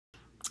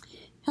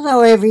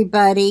Hello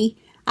everybody.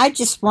 I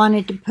just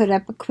wanted to put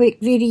up a quick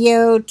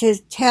video to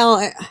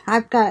tell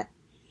I've got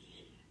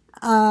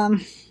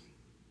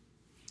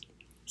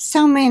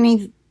so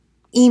many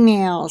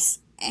emails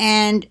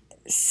and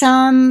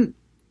some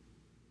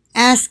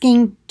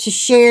asking to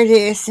share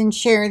this and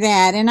share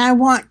that, and I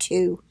want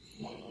to,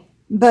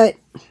 but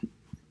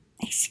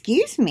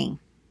excuse me,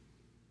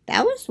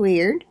 that was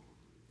weird.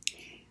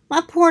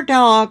 My poor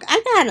dog,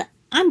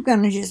 I'm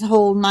gonna just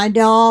hold my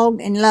dog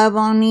and love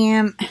on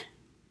him.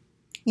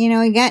 You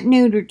know, he got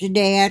neutered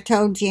today, I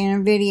told you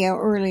in a video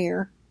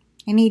earlier,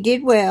 and he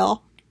did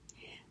well,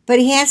 but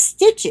he has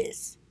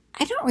stitches.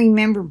 I don't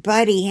remember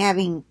Buddy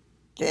having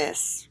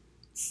this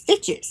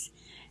stitches.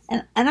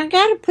 And I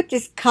got to put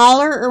this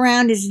collar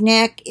around his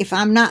neck if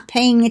I'm not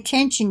paying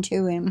attention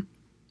to him,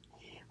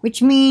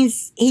 which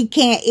means he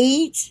can't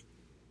eat.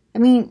 I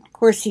mean, of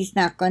course, he's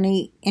not going to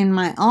eat in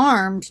my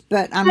arms,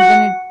 but I'm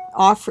going to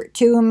offer it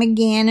to him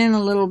again in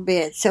a little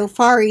bit. So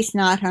far, he's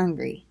not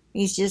hungry.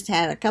 He's just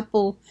had a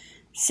couple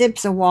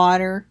sips of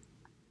water.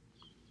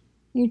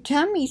 Your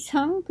tummy's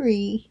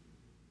hungry.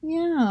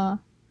 Yeah.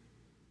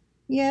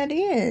 Yeah, it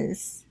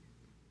is.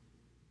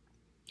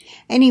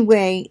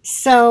 Anyway,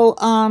 so,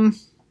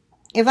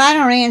 if I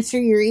don't answer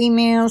your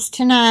emails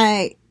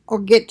tonight or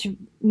get to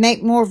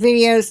make more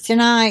videos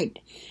tonight,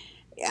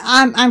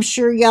 I'm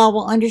sure y'all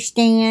will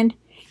understand.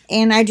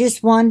 And I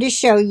just wanted to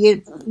show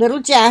you, little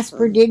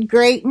Jasper did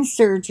great in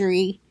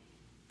surgery,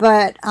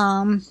 but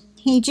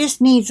he just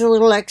needs a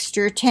little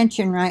extra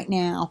attention right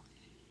now.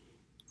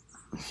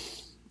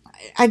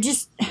 I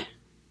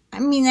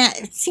mean,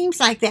 it seems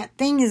like that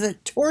thing is a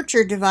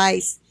torture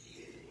device.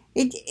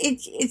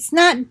 It's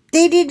not,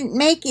 they didn't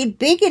make it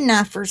big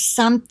enough or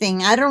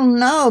something. I don't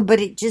know,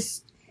 but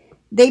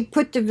they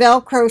put the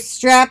Velcro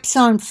straps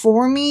on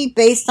for me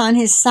based on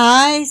his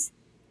size,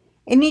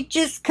 and it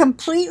just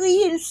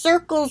completely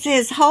encircles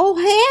his whole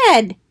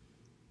head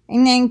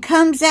and then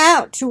comes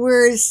out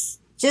to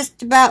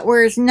just about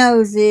where his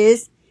nose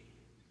is,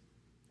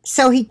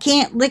 so he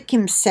can't lick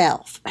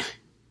himself.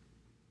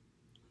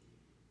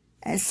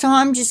 So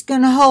I'm just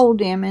going to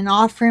hold him and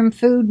offer him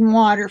food and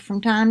water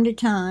from time to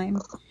time.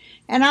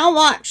 And I'll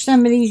watch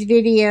some of these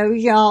videos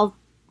y'all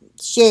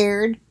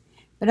shared,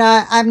 but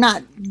I'm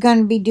not going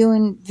to be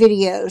doing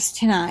videos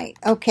tonight.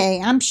 Okay,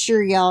 I'm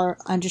sure y'all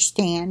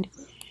understand.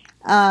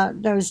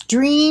 Those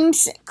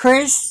dreams,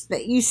 Chris,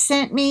 that you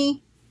sent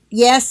me,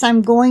 yes,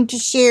 I'm going to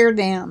share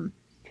them.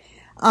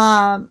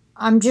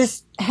 I'm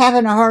just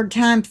having a hard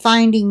time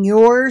finding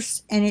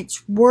yours, and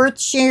it's worth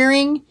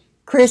sharing.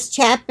 Chris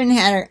Chapman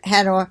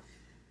had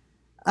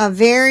a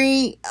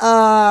very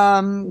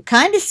kind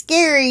of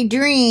scary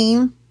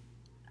dream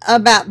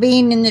about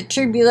being in the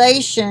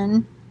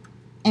tribulation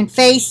and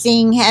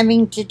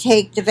having to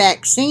take the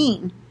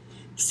vaccine.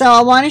 So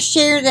I want to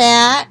share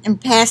that, and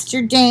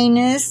Pastor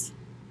Dana's,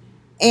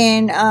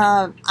 and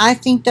I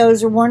think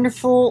those are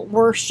wonderful,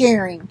 worth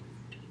sharing.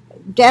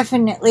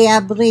 Definitely, I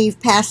believe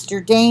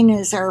Pastor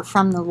Dana's are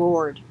from the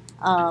Lord.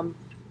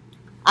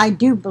 I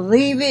do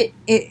believe it.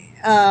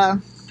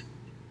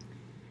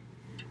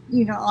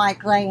 You don't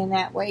like laying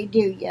that way, do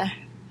you?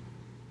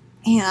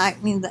 Yeah, I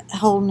mean,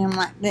 holding him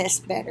like this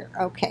better.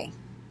 Okay.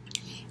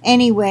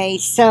 Anyway,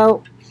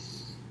 so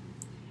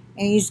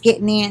he's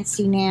getting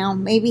antsy now.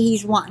 Maybe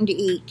he's wanting to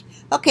eat.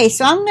 Okay,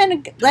 so I'm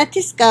going to let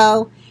this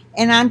go,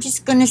 and I'm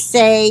just going to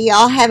say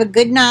y'all have a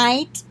good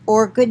night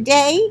or a good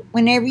day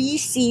whenever you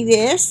see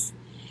this.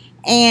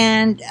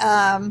 And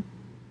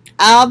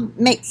I'll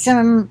make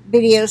some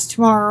videos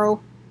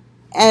tomorrow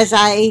as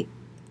I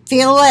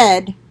feel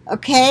led.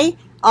 Okay?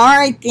 All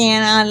right,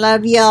 then. I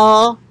love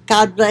y'all.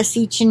 God bless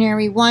each and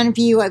every one of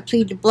you. I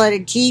plead the blood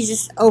of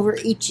Jesus over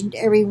each and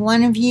every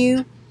one of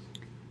you.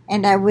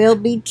 And I will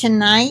be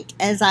tonight,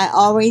 as I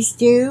always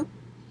do.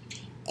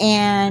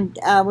 And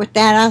with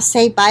that, I'll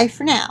say bye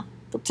for now.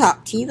 We'll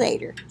talk to you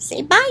later.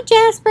 Say bye,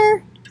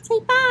 Jasper. Say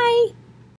bye.